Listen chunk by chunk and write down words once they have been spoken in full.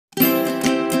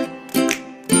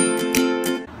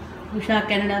Usha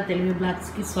Canada Telugu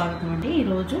బ్లాగ్స్కి స్వాగతం అండి.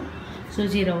 ఈరోజు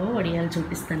సూజీ రవ్వ వడియాలు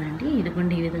చూపిస్తానండి.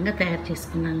 ఇదిగోండి ఈ విధంగా తయారు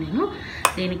చేసుకున్నాను నేను.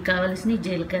 దీనికి కావాల్సిన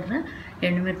జీలకర్ర,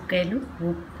 ఎండుమిరపకాయలు,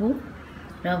 ఉప్పు,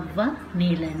 రవ్వ,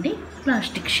 నీళ్ళండి.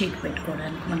 ప్లాస్టిక్ షీట్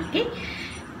పెట్టుకోవడానికి మనకి.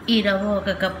 ఈ రవ్వ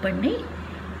 1 కప్ అండి,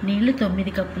 నీళ్ళు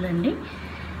 9 కప్పులండి.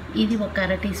 ఇది ఒక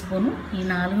అర టీ స్పూను, ఈ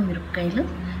 4 మిరపకాయలు,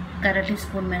 అర టీ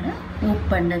స్పూన్ మీద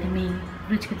ఉప్పు అండి, అది మీ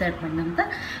రుచికి తగ్గనంత.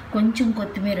 కొంచెం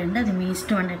కొత్తిమీర అండి, అది మీ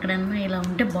ఇష్టం అండి. ఎక్కడన్నా ఇలా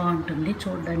ఉంటే బాగుంటుంది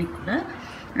చూడడానికి కూడా,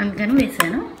 అందుకని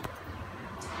వేసాను.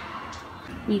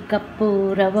 ఈ కప్పు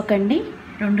రవ్వకండి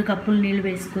 2 కప్పులు నీళ్ళు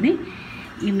వేసుకుని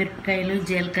ఈ మిరపకాయలు,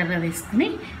 జీలకర్ర వేసుకుని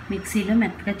మిక్సీలో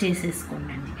మెత్తగా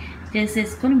చేసేసుకోండి.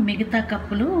 చేసేసుకొని మిగతా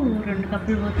కప్పులు 2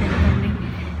 కప్పులు పోతే ఎంతండి,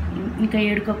 ఇంకా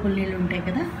 7 కప్పులు నీళ్ళు ఉంటాయి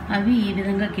కదా, అవి ఈ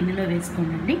విధంగా గిన్నెలో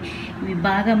వేసుకోండి. ఇవి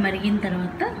బాగా మరిగిన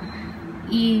తర్వాత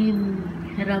ఈ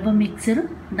రవ్వ మిక్సర్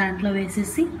దాంట్లో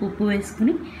వేసేసి ఉప్పు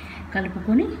వేసుకుని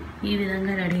కలుపుకొని ఈ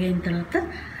విధంగా రెడీ అయిన తర్వాత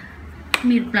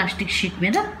మీరు ప్లాస్టిక్ షీట్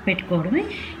మీద పెట్టుకోవడమే.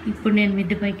 ఇప్పుడు నేను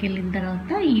మిద్దె పైకి వెళ్ళిన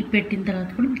తర్వాత ఈ పెట్టిన తర్వాత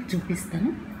కూడా మీకు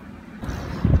చూపిస్తాను.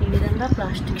 ఈ విధంగా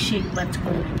ప్లాస్టిక్ షీట్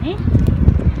పరచుకోవాలండి.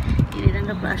 ఈ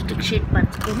విధంగా ప్లాస్టిక్ షీట్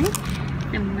పరచుకొని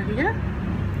నెమ్మదిగా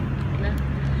ఇలా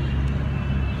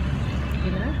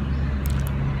ఇలా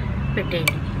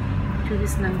పెట్టేయండి.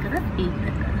 చూపిస్తున్నాను కదా, ఈ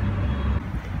విధంగా.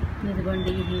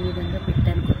 ఇదిగోండి ఈ విధంగా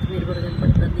పెట్టాను. కొత్తిమీర కూడా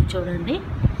కనపడుతుంది చూడండి.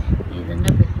 ఈ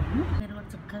విధంగా పెట్టాను. మీరు కూడా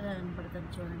చక్కగా కనపడుతుంది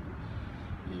చూడండి.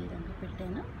 ఈ విధంగా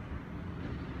పెట్టాను.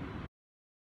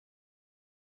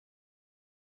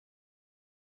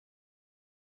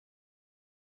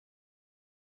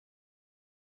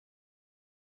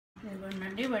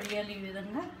 ఇదిగోండి వడియాలు ఈ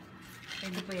విధంగా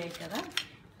ఎండిపోయాయి కదా,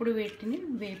 ఇప్పుడు వీటిని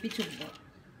వేపి చూద్దాం.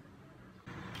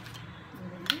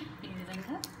 ఈ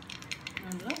విధంగా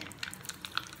అందులో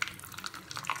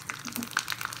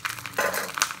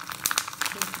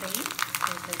డీప్ ఫ్రై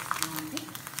చేసేస్తున్నామండి.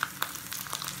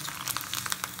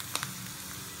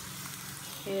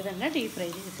 ఈ విధంగా డీప్ ఫ్రై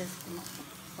చేసేసుకున్నాం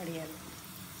వడియాలు.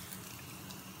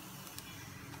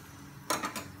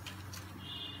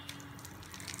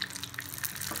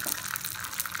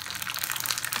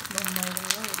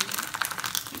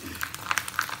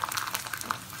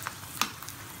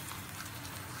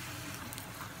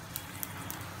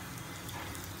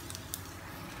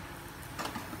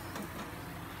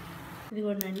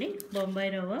 ఇదిగోండి బొంబాయి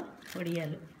రవ్వ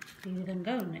వడియాలు ఈ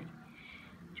విధంగా ఉన్నాయి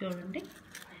చూడండి.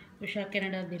 Usha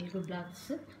Canada Telugu blogs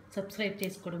subscribe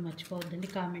చేసుకోవడం మర్చిపోవద్దండి.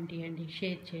 కామెంట్ చేయండి,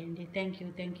 షేర్ చేయండి.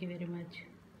 Thank you very much.